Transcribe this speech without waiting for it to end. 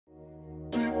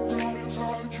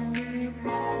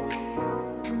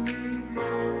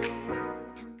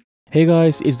Hey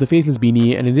guys, it's the Faceless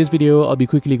Beanie, and in this video I'll be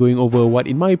quickly going over what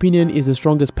in my opinion is the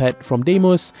strongest pet from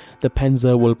Deimos, the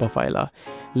Panzer Vulpaphyla.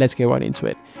 Let's get right into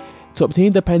it. To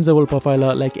obtain the Panzer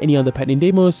Vulpaphyla, like any other pet in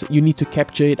Deimos, you need to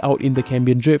capture it out in the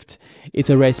Cambion Drift. It's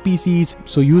a rare species,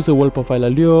 so use a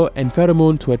Vulpaphyla lure and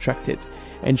pheromone to attract it.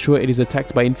 Ensure it is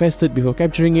attacked by infested before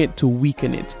capturing it to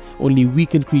weaken it. Only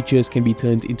weakened creatures can be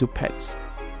turned into pets.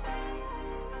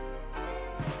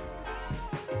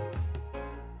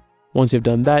 Once you've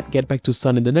done that, get back to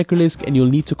Sun in the Necrolisc and you'll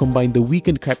need to combine the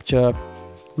weakened capture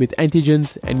with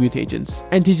antigens and mutagens.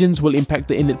 Antigens will impact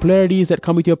the innate polarities that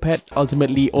come with your pet.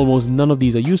 Ultimately, almost none of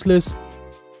these are useless.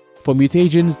 For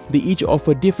mutagens, they each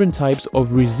offer different types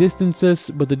of resistances,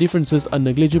 but the differences are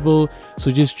negligible, so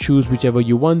just choose whichever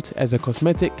you want as a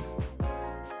cosmetic.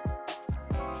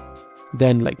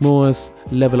 Then, like Moas,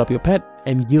 level up your pet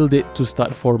and guild it to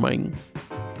start forming.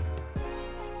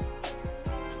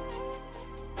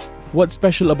 What's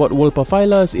special about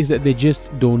Vulpaphylas is that they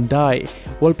just don't die.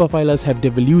 Vulpaphylas have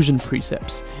devolution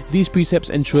precepts. These precepts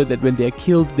ensure that when they are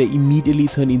killed, they immediately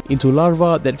turn into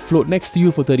larvae that float next to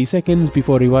you for 30 seconds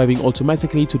before reviving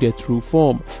automatically to their true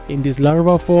form. In this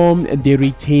larva form, they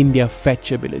retain their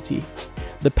fetch ability.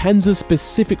 The Panzer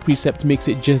specific precept makes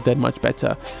it just that much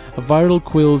better. Viral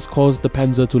quills cause the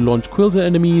Panzer to launch quills at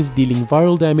enemies, dealing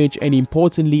viral damage and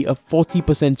importantly a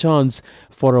 40% chance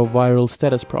for a viral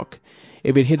status proc.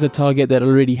 If it hits a target that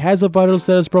already has a viral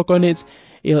status proc on it,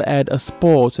 it'll add a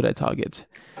spore to that target.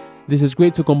 This is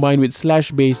great to combine with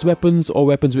slash based weapons or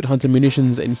weapons with hunter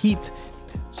munitions and heat,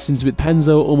 since with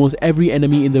Panzer almost every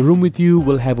enemy in the room with you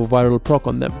will have a viral proc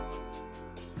on them.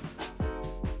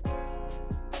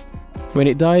 When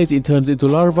it dies, it turns into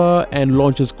larva and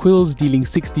launches quills, dealing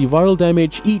 60 viral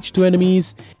damage each to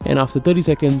enemies, and after 30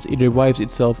 seconds it revives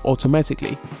itself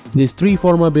automatically. This 3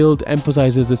 Forma build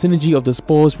emphasizes the synergy of the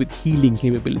spores with healing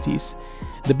capabilities.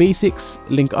 The basics: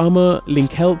 Link Armor,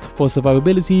 Link Health for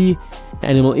survivability,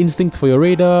 Animal Instinct for your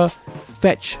radar,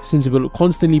 Fetch since it will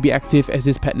constantly be active as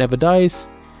this pet never dies,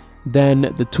 then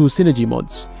the 2 synergy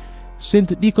mods.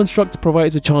 Synth Deconstruct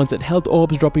provides a chance at health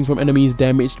orbs dropping from enemies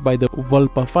damaged by the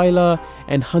Vulpaphyla,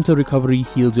 and Hunter Recovery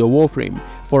heals your Warframe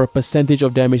for a percentage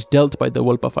of damage dealt by the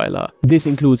Vulpaphyla. This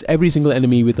includes every single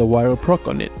enemy with a viral proc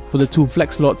on it. For the 2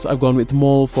 flex slots, I've gone with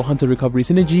Maul for Hunter Recovery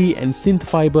synergy and Synth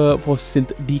Fiber for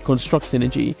Synth Deconstruct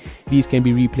synergy. These can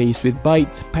be replaced with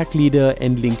Bite, Pack Leader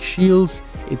and Link Shields.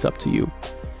 It's up to you.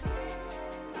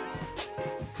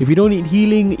 If you don't need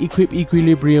healing, equip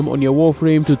Equilibrium on your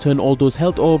Warframe to turn all those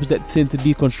health orbs that Synth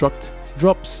Deconstruct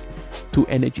drops to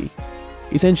energy.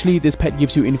 Essentially, this pet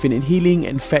gives you infinite healing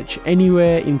and fetch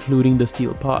anywhere, including the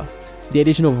Steel Path. The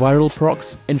addition of viral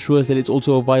procs ensures that it's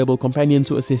also a viable companion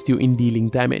to assist you in dealing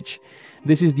damage.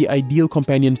 This is the ideal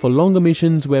companion for longer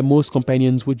missions where most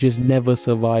companions would just never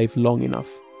survive long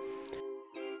enough.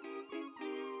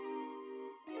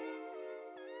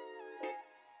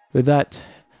 With that,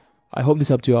 I hope this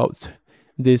helped you out.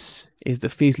 This is the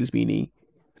Faceless Beanie,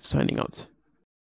 signing out.